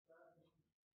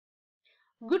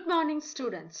Good morning,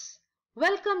 students.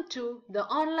 Welcome to the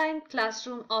online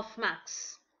classroom of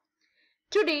Maths.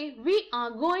 Today we are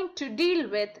going to deal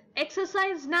with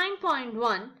exercise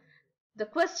 9.1, the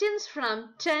questions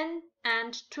from 10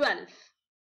 and 12.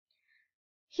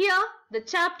 Here the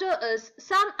chapter is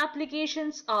some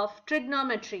applications of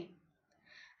trigonometry.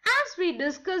 As we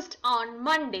discussed on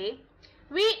Monday,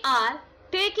 we are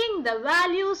taking the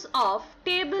values of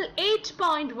table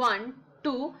 8.1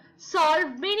 to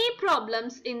solve many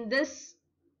problems in this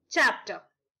chapter.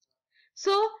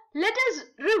 So let us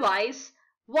revise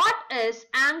what is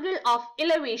angle of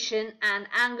elevation and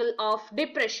angle of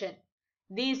depression.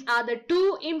 These are the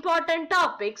two important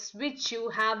topics which you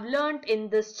have learnt in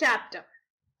this chapter.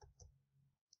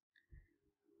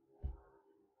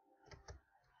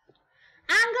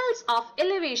 Angles of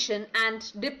elevation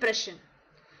and depression.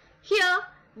 Here,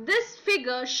 this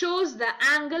figure shows the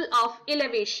angle of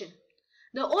elevation.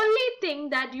 The only thing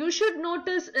that you should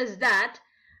notice is that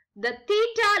the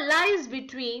theta lies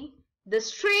between the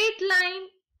straight line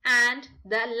and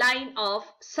the line of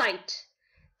sight.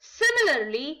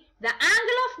 Similarly, the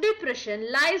angle of depression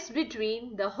lies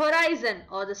between the horizon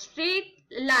or the straight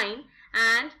line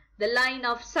and the line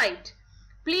of sight.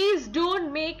 Please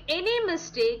don't make any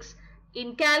mistakes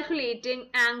in calculating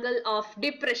angle of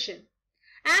depression.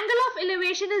 Angle of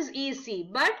elevation is easy,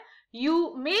 but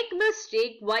you make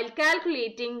mistake while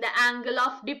calculating the angle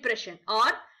of depression or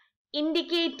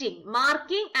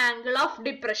marking angle of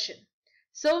depression.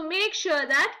 So make sure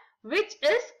that which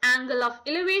is angle of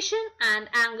elevation and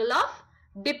angle of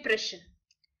depression.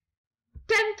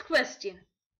 10th question.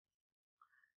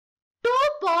 Two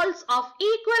poles of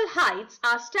equal heights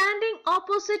are standing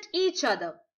opposite each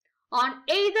other on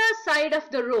either side of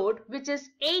the road, which is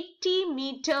 80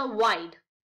 meter wide.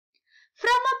 From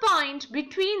a point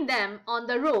between them on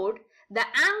the road, the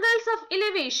angles of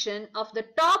elevation of the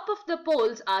top of the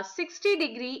poles are 60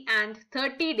 degree and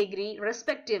 30 degree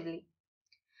respectively.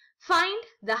 Find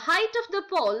the height of the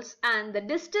poles and the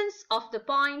distance of the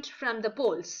point from the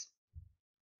poles.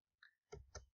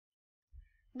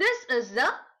 This is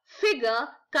the figure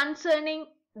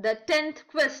concerning the 10th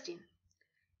question.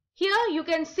 Here you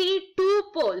can see two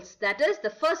poles, that is the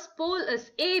first pole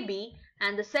is AB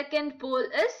and the second pole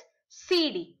is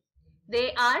CD.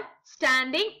 They are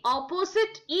standing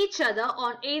opposite each other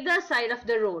on either side of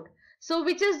the road. So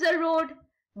which is the road?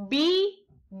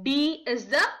 BD is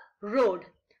the road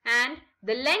and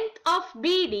the length of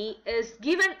BD is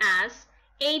given as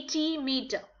 80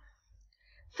 meter.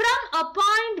 From a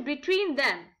point between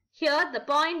them, here the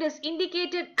point is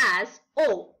indicated as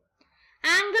O.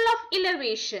 Angle of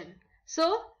elevation.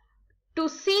 So to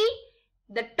see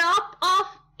the top of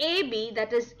AB,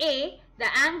 that is A,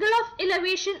 the angle of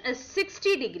elevation is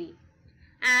 60 degree.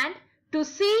 And to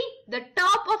see the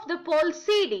top of the pole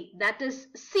CD, that is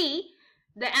C,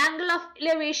 the angle of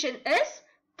elevation is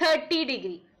 30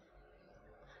 degree.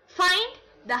 Find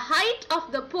the height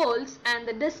of the poles and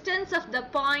the distance of the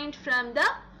point from the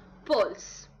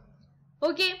poles.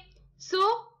 Okay, so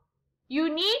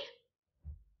you need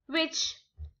which?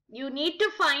 You need to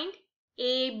find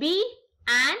AB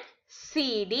and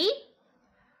CD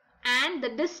and the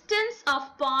distance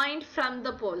of point from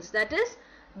the poles, that is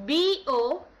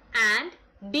BO and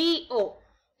DO.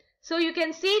 So you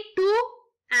can see two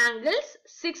angles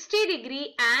 60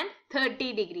 degree and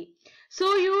 30 degree.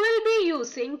 So you will be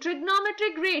using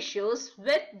trigonometric ratios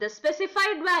with the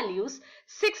specified values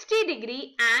 60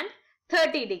 degree and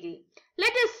 30 degree.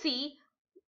 Let us see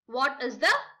what is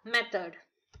the method.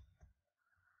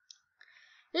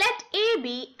 Let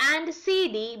AB and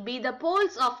CD be the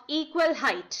poles of equal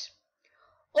height.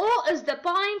 O is the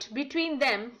point between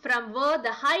them from where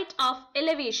the height of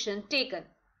elevation taken.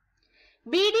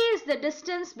 BD is the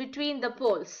distance between the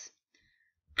poles.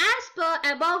 As per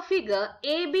above figure,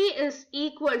 AB is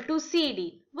equal to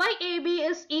CD. Why AB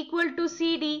is equal to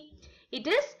CD? It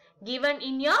is given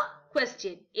in your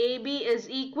question. AB is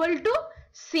equal to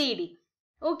CD.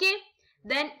 Okay.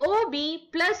 Then OB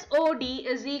plus OD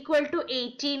is equal to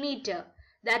 80 meter.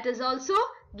 That is also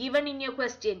given in your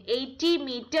question. 80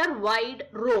 meter wide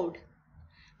road.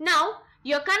 Now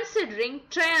you are considering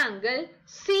triangle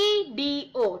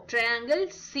CDO. Triangle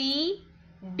CDO.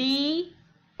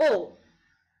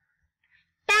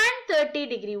 Tan 30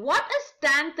 degree. What is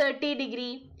tan 30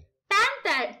 degree?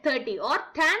 Tan 30 or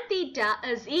tan theta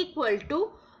is equal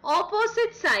to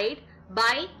opposite side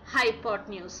by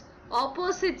hypotenuse.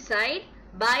 Opposite side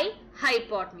by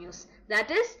hypotenuse. That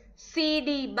is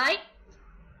CD by,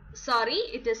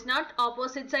 it is not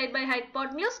opposite side by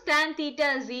hypotenuse. Tan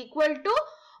theta is equal to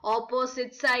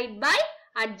opposite side by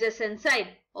adjacent side.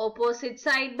 Opposite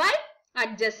side by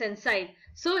adjacent side.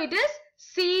 So it is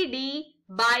CD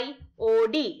by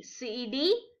OD.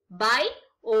 CD by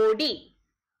OD.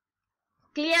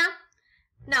 Clear?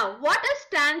 Now, what is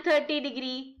tan 30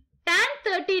 degree? Tan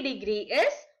 30 degree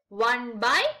is 1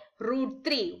 by root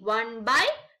 3. 1 by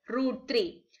root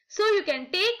 3. So, you can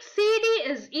take CD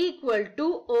is equal to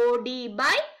OD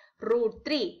by root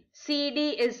 3. CD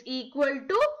is equal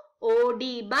to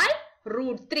OD by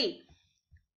root 3.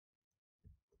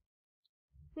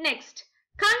 Next,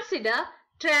 consider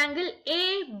triangle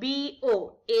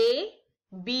ABO.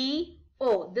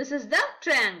 ABO. This is the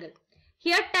triangle.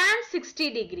 Here tan 60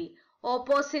 degree.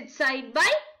 Opposite side by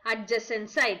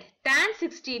adjacent side. Tan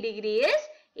 60 degree is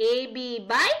AB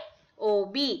by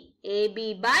OB.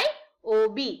 AB by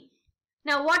OB.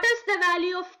 Now what is the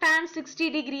value of tan 60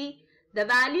 degree? The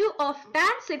value of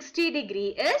tan 60 degree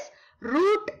is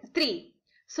root 3.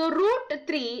 So root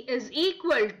 3 is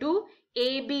equal to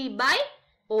AB by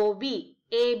OB.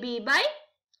 AB by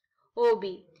OB.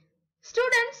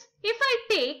 Students, if I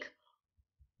take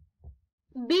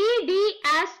BD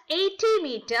as 80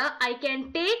 meter, I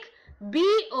can take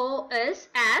BOS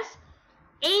as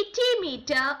 80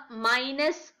 meter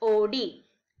minus OD.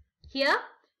 Here,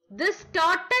 this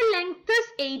total length is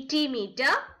 80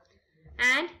 meter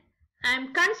and I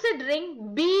am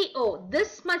considering BO,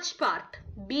 this much part,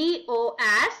 BO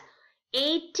as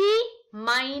 80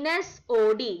 minus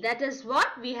OD. That is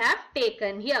what we have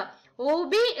taken here.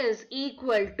 OB is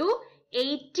equal to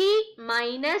 80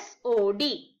 minus OD.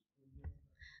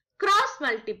 Cross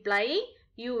multiplying,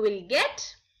 you will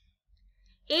get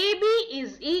AB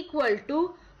is equal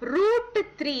to root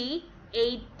 3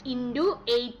 into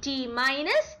 80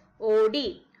 minus OD.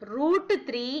 Root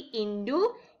 3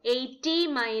 into 80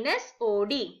 minus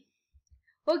OD.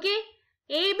 Okay.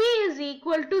 AB is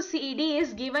equal to CD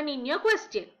is given in your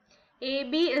question.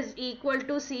 AB is equal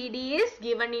to CD is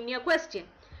given in your question.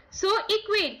 So,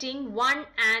 equating 1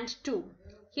 and 2.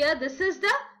 Here, this is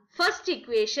the first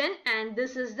equation and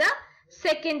this is the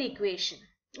second equation.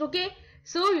 Okay.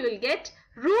 So, you will get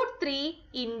root 3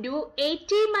 into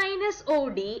 80 minus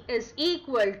OD is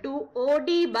equal to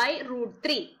OD by root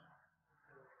 3.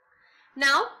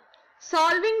 Now,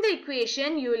 solving the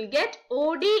equation, you will get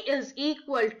OD is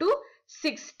equal to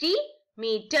 60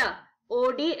 meter.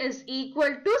 OD is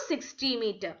equal to 60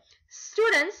 meter.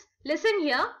 Students, listen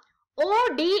here.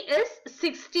 OD is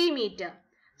 60 meter.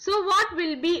 So, what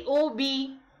will be OB?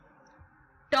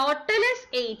 Total is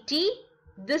 80.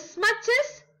 This much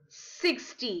is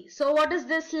 60. So, what is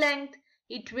this length?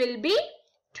 It will be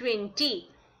 20.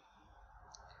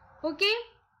 Okay.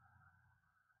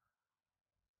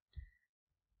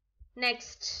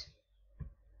 Next.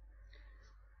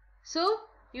 So,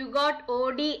 you got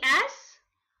OD as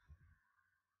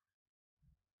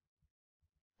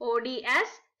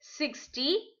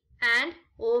 60 and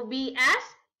OB as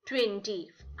 20.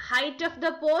 Height of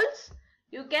the poles,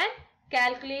 you can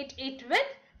calculate it with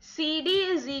CD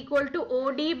is equal to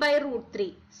OD by root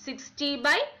 3. 60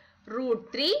 by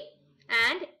root 3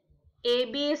 and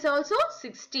AB is also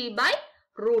 60 by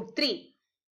root 3.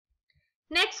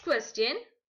 Next question.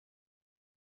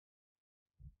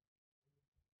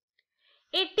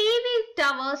 A TV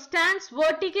tower stands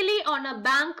vertically on a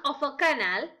bank of a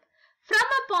canal. From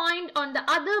a point on the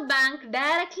other bank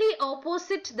directly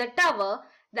opposite the tower,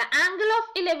 the angle of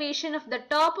elevation of the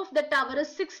top of the tower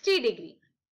is 60 degree.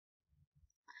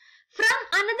 From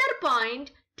another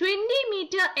point 20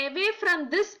 meter away from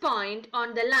this point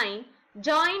on the line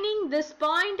joining this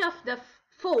point of the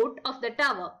foot of the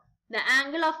tower, the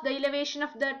angle of the elevation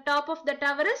of the top of the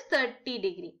tower is 30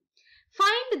 degree.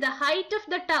 Find the height of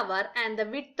the tower and the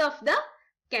width of the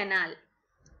canal.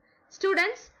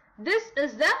 Students, this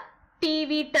is the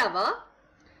TV tower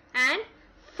and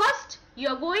first you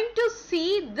are going to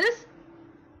see this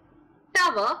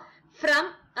tower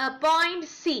from a point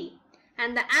C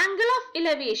and the angle of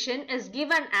elevation is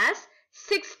given as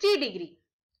 60 degree.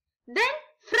 Then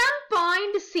from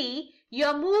point C you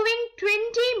are moving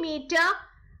 20 meter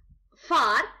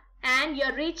far and you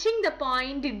are reaching the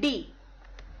point D.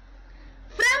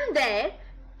 From there,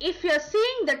 if you are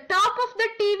seeing the top of the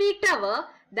TV tower,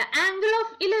 the angle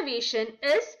of elevation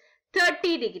is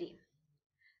 30 degree.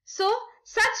 So,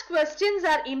 such questions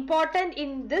are important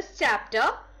in this chapter.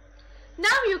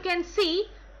 Now, you can see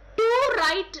two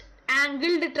right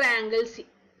angled triangles.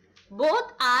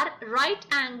 Both are right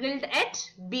angled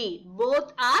at B.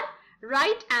 Both are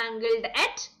right angled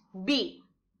at B.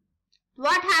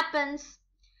 What happens?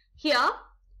 Here,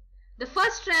 the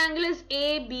first triangle is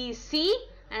ABC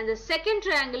and the second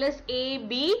triangle is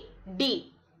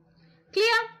ABD.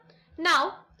 Clear?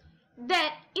 Now,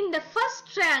 in the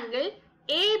first triangle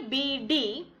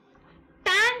ABD,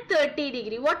 tan 30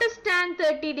 degree. What is tan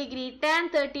 30 degree? Tan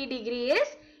 30 degree is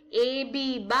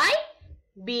AB by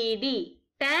BD.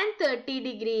 Tan 30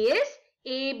 degree is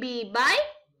AB by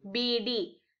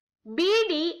BD.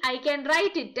 BD I can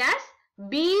write it as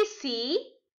BC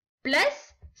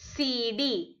plus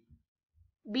CD.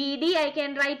 BD I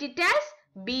can write it as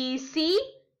BC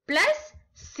plus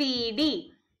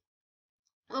CD.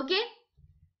 Okay.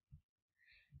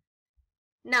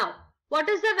 Now, what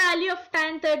is the value of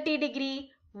tan 30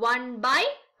 degree? 1 by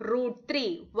root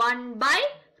 3. 1 by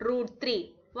root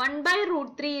 3. 1 by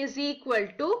root 3 is equal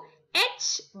to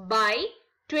h by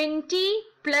 20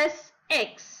 plus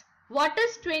x. What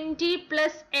is 20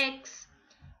 plus x?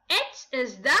 H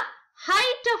is the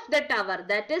height of the tower.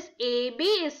 That is AB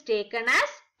is taken as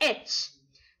h.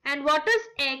 And what is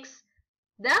x?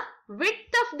 The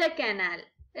width of the canal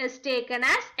is taken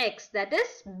as x. That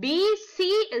is BC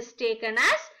is taken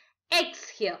as x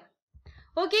here.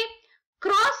 Okay.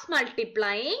 Cross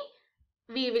multiplying,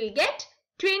 we will get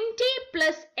 20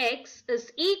 plus x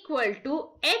is equal to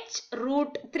h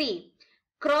root 3.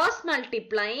 Cross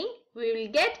multiplying, we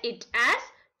will get it as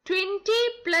 20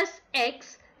 plus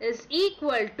x is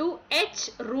equal to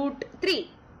h root 3.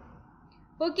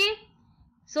 Okay.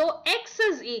 So, x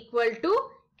is equal to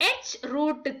h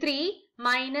root 3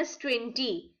 minus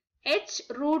 20. H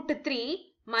root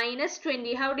 3 minus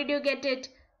 20. How did you get it?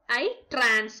 I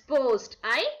transposed.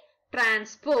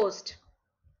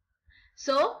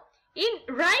 So, in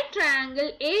right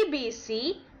triangle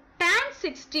ABC, tan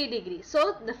 60 degree.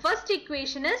 So, the first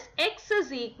equation is x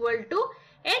is equal to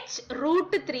h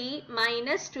root 3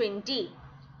 minus 20.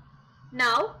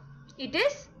 Now, it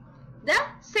is the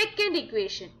second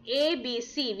equation,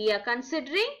 ABC. We are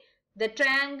considering the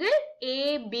triangle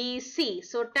ABC.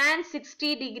 So, tan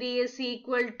 60 degree is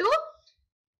equal to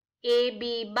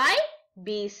AB by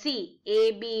BC.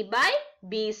 AB by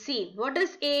BC. What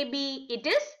is AB? It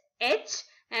is h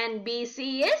and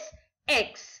BC is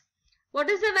x. What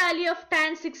is the value of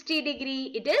tan 60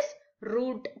 degree? It is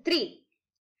root 3.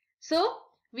 So,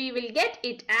 we will get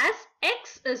it as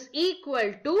x is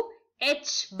equal to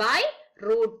h by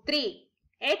root 3.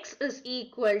 X is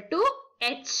equal to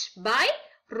h by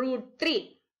root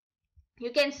 3.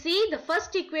 You can see the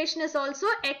first equation is also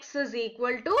x is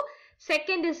equal to,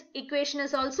 second equation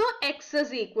is also x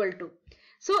is equal to.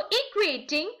 So,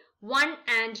 equating 1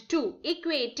 and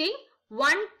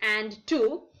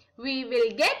 2, we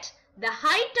will get the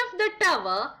height of the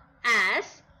tower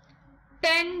as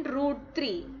 10 root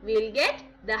 3. We will get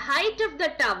the height of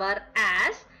the tower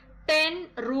as 10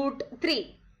 root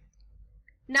 3.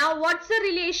 Now, what's the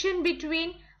relation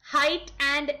between height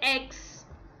and x?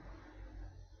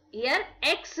 Here,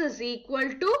 x is equal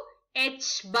to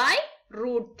h by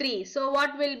root 3. So,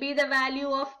 what will be the value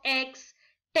of x?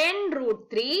 10 root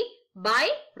 3 by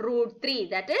root 3.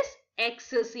 That is,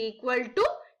 x is equal to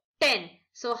 10.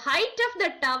 So, height of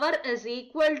the tower is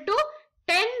equal to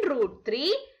 10 root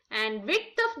 3 and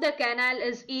width of the canal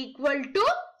is equal to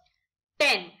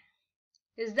 10.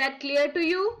 Is that clear to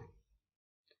you?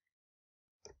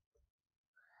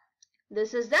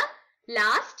 This is the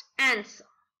last answer.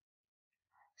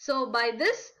 So, by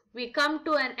this, we come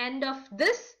to an end of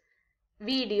this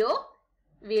video.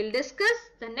 We will discuss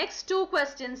the next two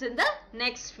questions in the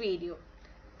next video.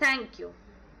 Thank you.